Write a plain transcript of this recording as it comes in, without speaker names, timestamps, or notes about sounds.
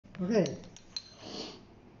Okay,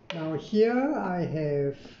 now here I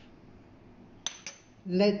have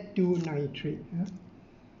lead 2 nitrate.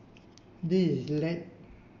 This is lead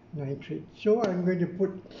nitrate. So I'm going to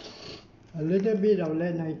put a little bit of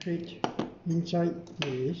lead nitrate inside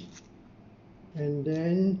this and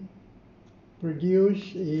then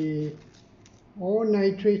produce all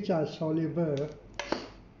nitrates are soluble,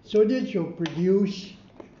 so this will produce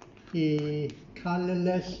a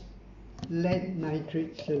colorless lead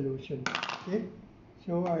nitrate solution. Okay,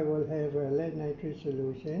 so I will have a lead nitrate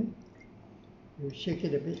solution. You shake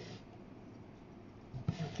it a bit.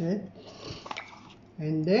 Okay,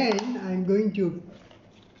 and then I'm going to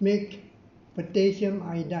make potassium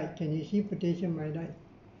iodide. Can you see potassium iodide?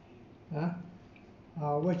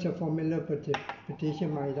 What's the formula for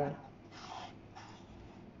potassium iodide?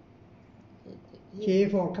 K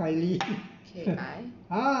for Kylie. Ki. Ki,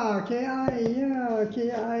 yeah, Ki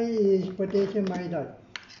is potassium iodide.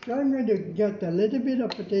 So I'm going to get a little bit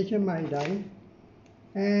of potassium iodide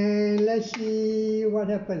and let's see what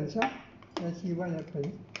happens. Let's see what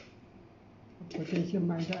happens.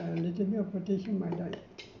 Potassium iodide, a little bit of potassium iodide.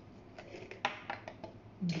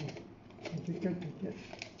 Difficult to get.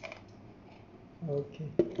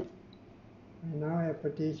 Okay. And now I have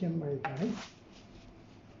potassium iodide.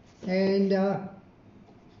 And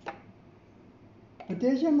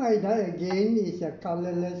potassium iodide again is a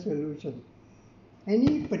colorless solution.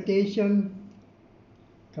 Any potassium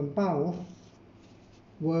compound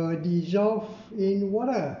will dissolve in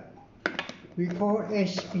water. We call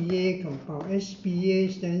SPA compound. SPA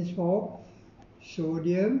stands for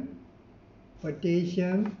sodium,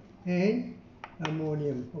 potassium, and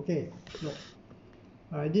ammonium. Okay, look.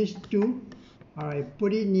 These two, I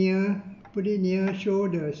put it near, show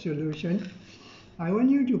the solution. I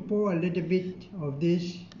want you to pour a little bit of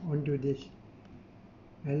this onto this.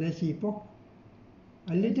 And let's see, pour.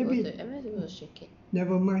 A little bit. Am I supposed to shake it?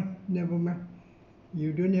 Never mind, never mind.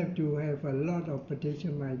 You don't have to have a lot of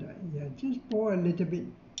potassium iodide. Yeah, just pour a little bit.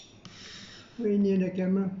 Very near the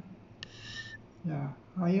camera. Yeah,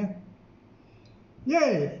 higher.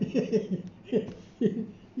 Yay!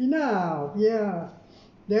 Enough, yeah.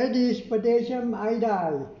 That is potassium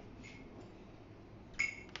iodide.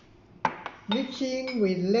 Mixing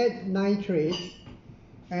with lead nitrate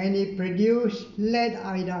and it produces lead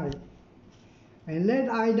iodide. And lead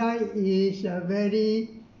iodide is a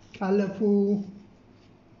very colorful,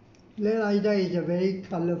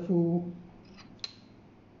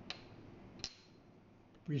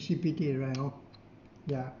 precipitate, right?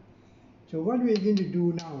 Yeah. So what we're going to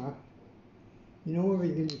do now, you know what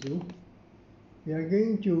we're going to do? We are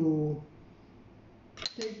going to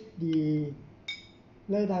take the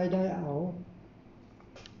lead iodide out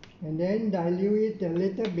and then dilute it a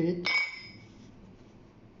little bit.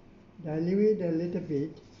 And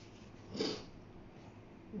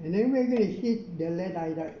then we're going to heat the lead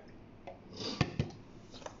iodide.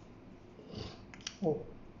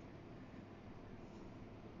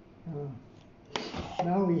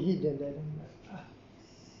 Now we heat the lead iodide.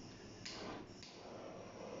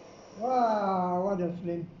 Wow, what a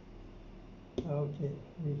flame. Okay,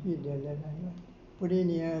 we heat the lead iodide. Put it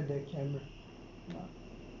near the camera.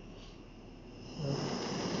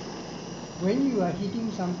 When you are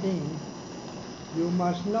heating something, you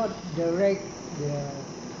must not direct the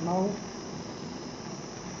mouth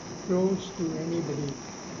close to anybody.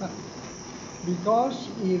 Because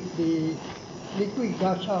if the liquid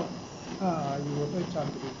gush out, you will hurt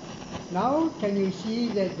somebody. Now can you see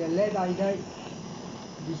that the lead iodide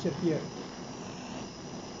disappeared?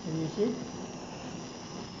 Can you see?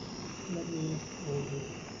 Let me hold it.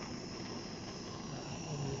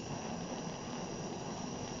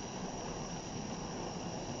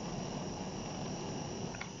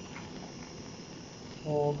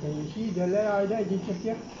 Oh, can you see the lead iodide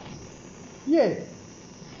disappear? Yes.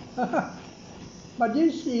 But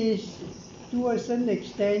this is, to a certain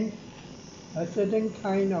extent, a certain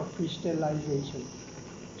kind of crystallization.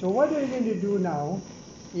 So what we're going to do now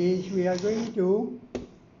is we are going to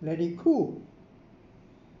let it cool.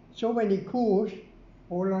 So when it cools,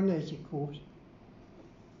 hold on as it cools.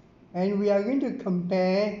 And we are going to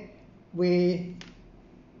compare with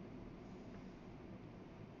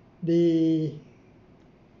the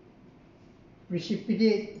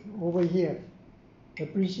precipitate over here. The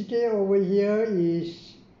precipitate over here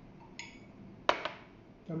is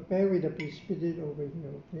compared with the precipitate over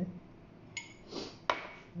here, okay?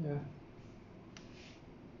 Yeah.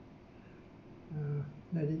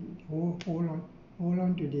 Let it hold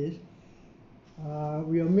on to this.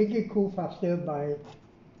 We'll make it cool faster by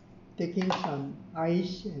taking some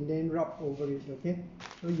ice and then rub over it, okay?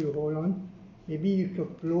 So you hold on. Maybe you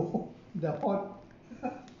could blow the hot.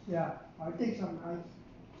 Yeah, I'll take some ice.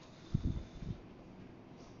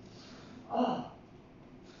 Ah.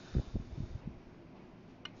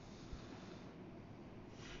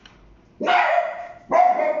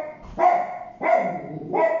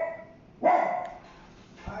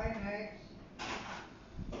 Hi, Max.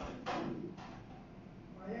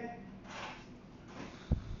 Quiet.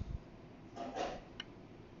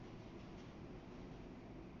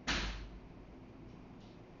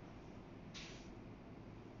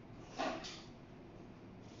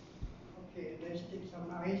 Okay, let's take some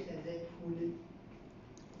ice and then cool it.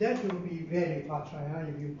 That will be very fast, right? Huh?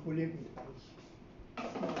 If you cool it with ice.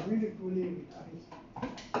 No, I'm going to cool it with ice.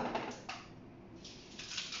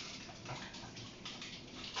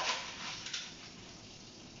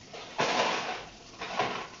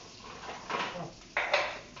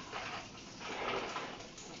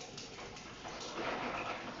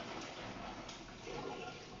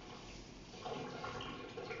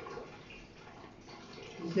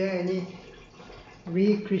 Is there any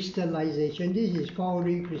recrystallization? This is called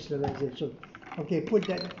recrystallization. Okay, put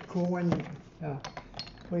that cool one.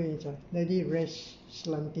 Put it inside. Let it rest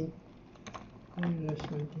slanting. Let it rest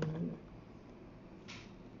slanting.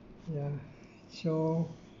 Yeah. So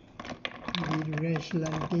let it rest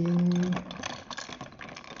slanting.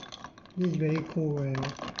 This is very cool,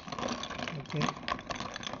 right? Okay.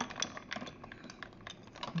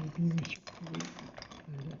 Maybe we should put it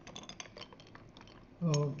like that.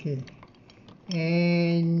 Okay.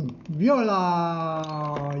 And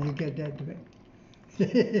voila! You get that right.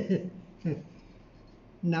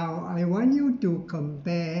 Now I want you to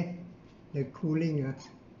compare the cooling.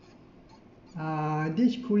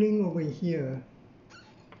 This cooling over here,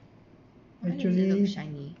 Why does it actually, look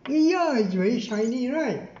shiny? yeah, it's very shiny,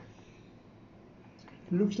 right?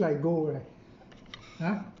 Looks like gold, right?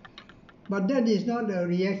 Huh? But that is not a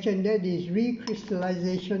reaction, that is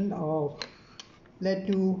recrystallization of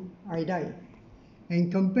lead-2 iodide.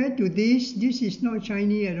 And compared to this is not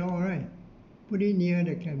shiny at all, right? Put it near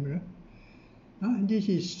the camera. This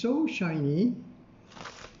is so shiny.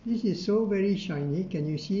 This is so very shiny. Can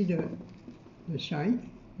you see the shine?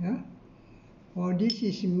 Yeah? Or this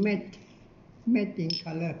is matte in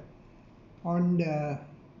color. On the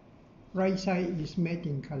right side is matte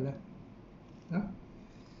in color. Huh?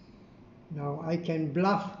 Now I can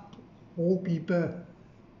bluff old people,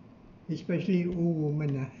 especially old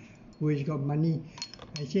women who has got money.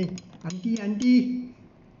 I say, auntie,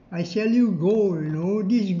 I sell you gold,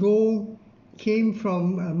 this gold came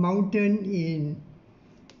from a mountain in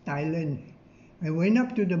Thailand. I went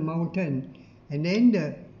up to the mountain and then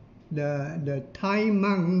the Thai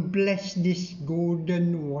monk blessed this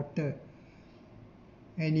golden water.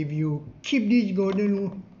 And if you keep this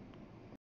golden